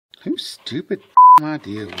Whose stupid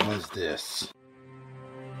idea was this?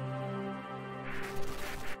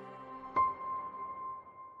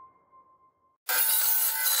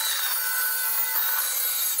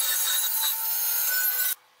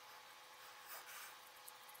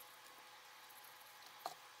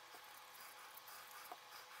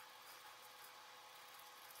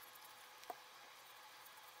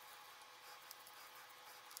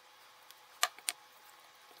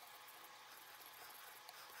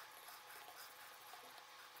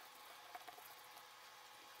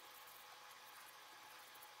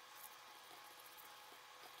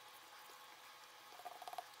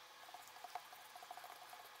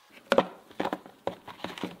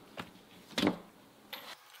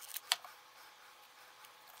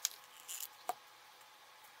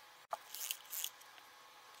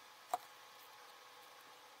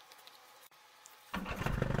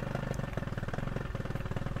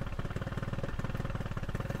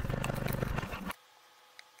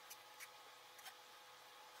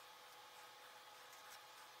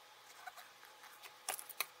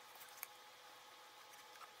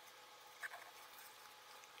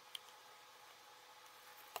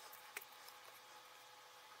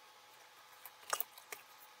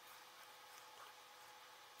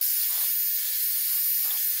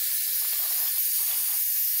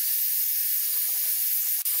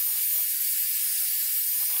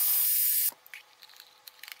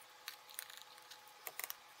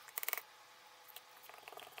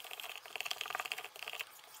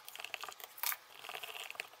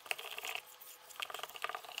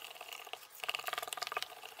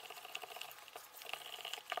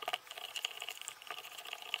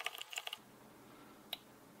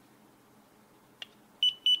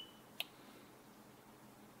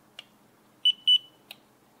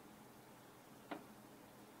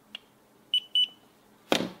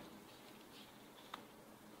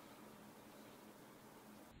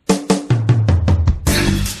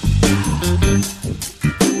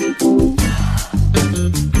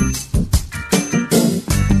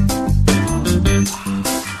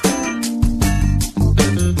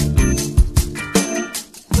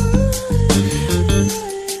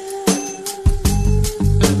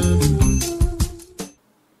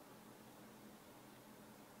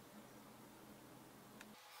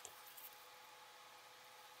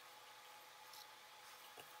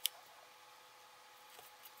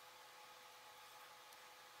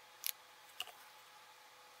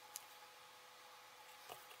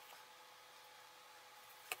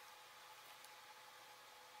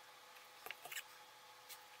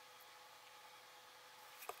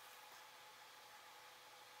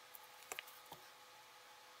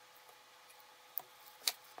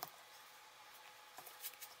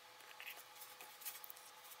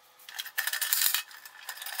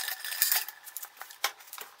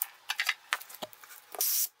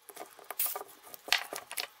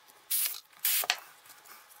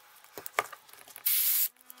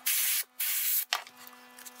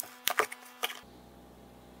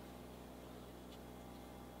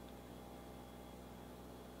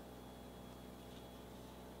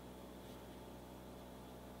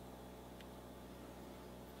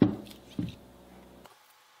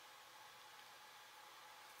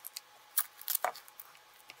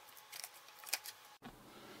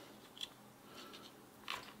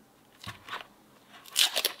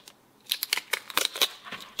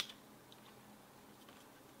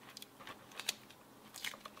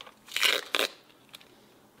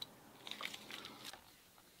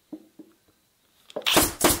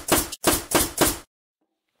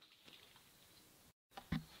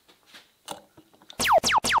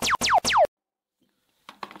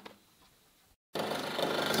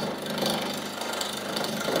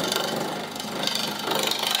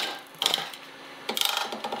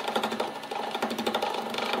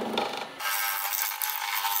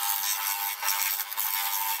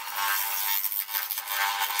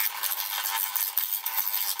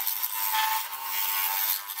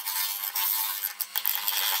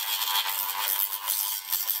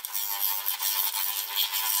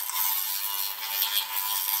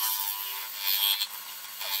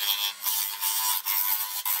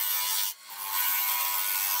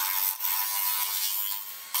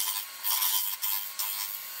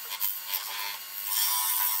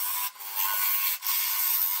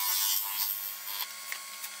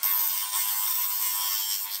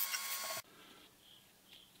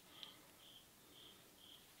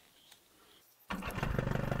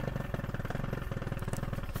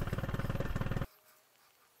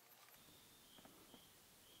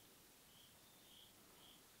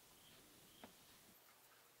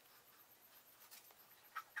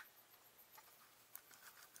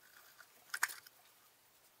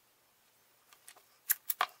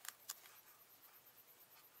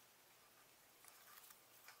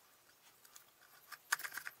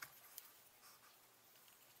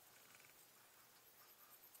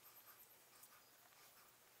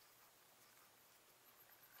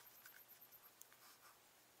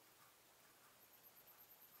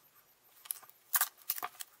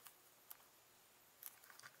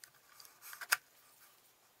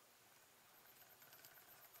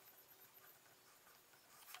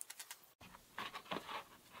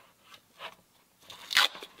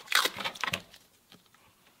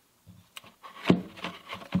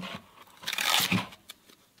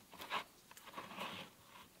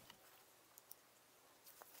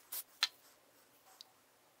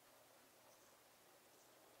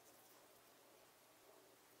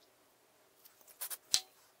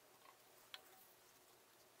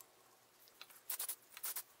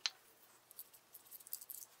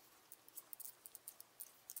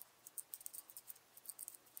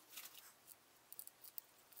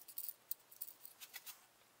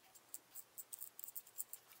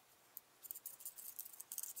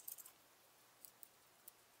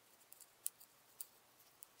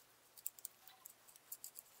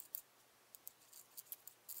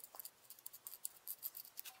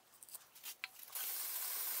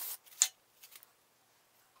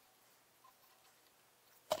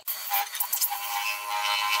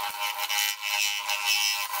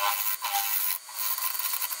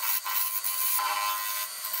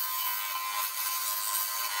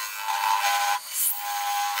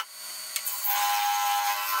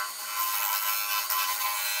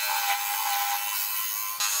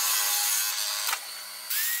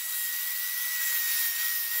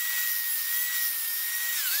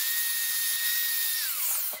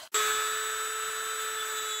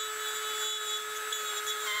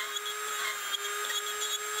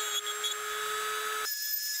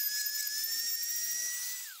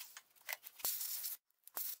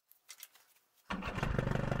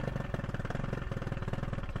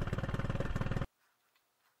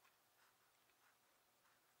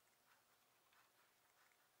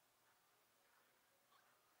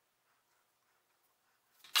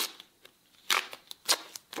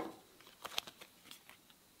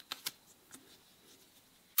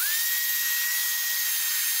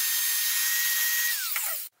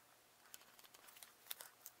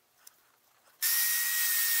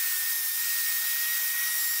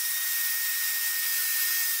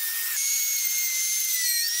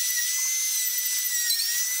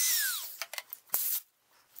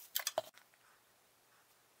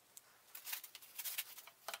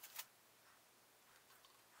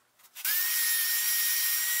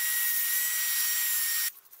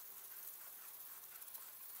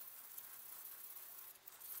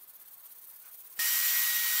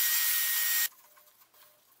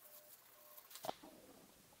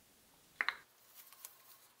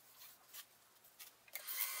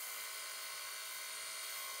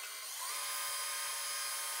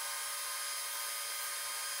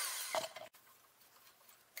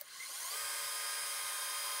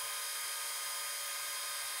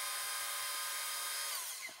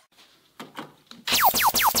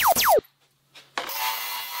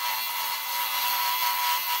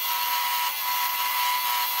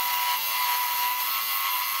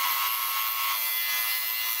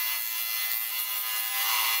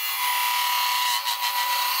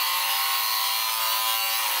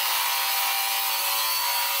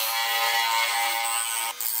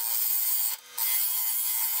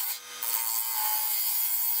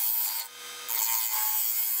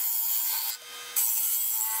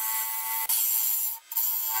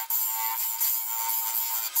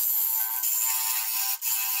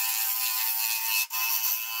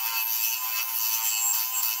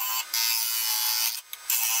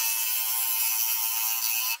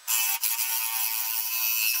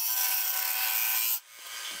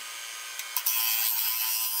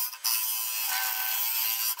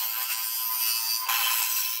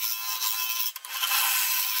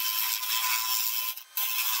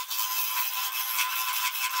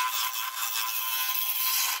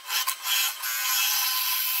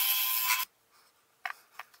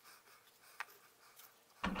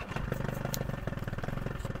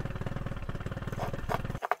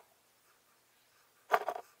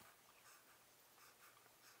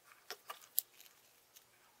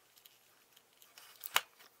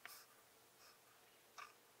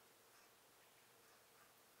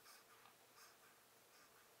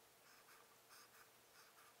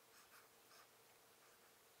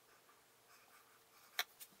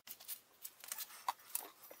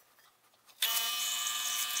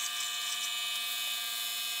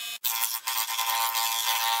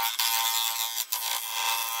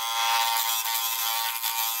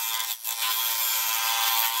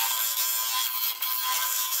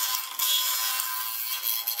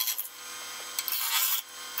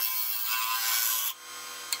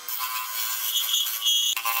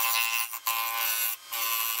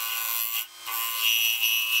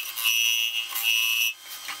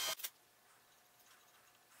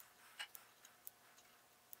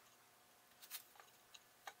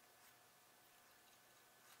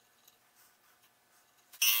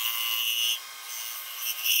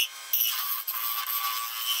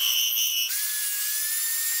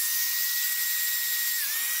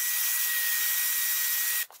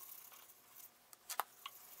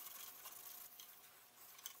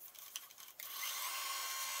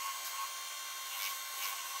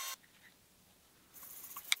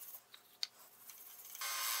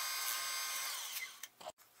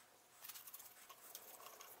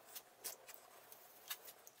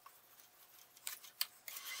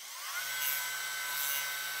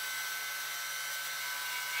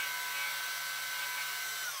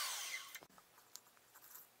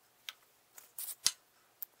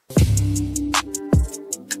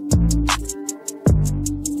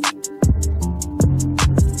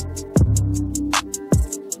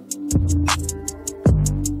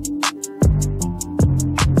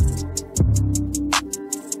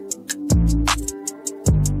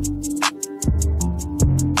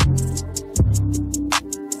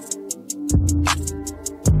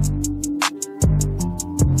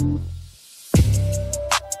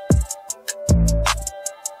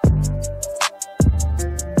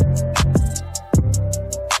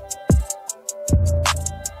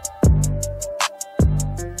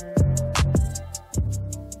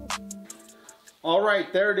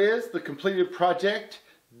 right, there it is, the completed project.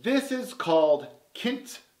 This is called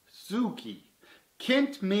kintsugi.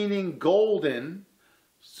 Kint meaning golden,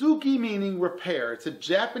 sugi meaning repair. It's a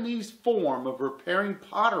Japanese form of repairing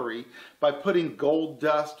pottery by putting gold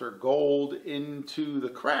dust or gold into the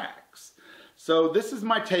cracks. So this is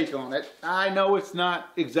my take on it. I know it's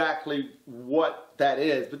not exactly what that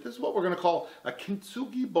is, but this is what we're going to call a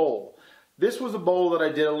kintsugi bowl. This was a bowl that I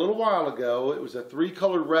did a little while ago. It was a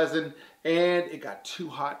 3-colored resin, and it got too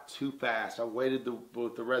hot too fast. I waited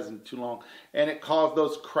with the resin too long, and it caused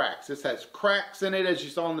those cracks. This has cracks in it, as you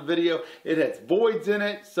saw in the video. It has voids in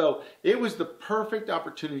it, so it was the perfect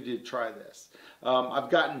opportunity to try this. I've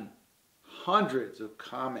gotten hundreds of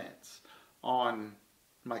comments on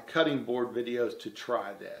my cutting board videos to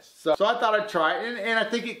try this. So I thought I'd try it, and I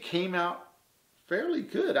think it came out fairly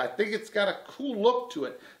good. I think it's got a cool look to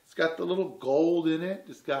it. It's got the little gold in it.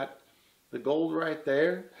 It's got the gold right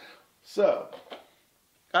there. So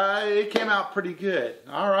it came out pretty good.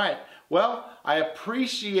 All right. Well, I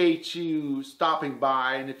appreciate you stopping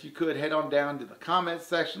by, and if you could head on down to the comment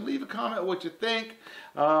section, leave a comment what you think.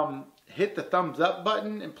 Hit the thumbs up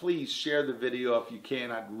button, and please share the video if you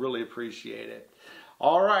can. I'd really appreciate it.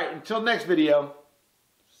 All right, until next video,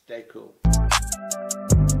 stay cool.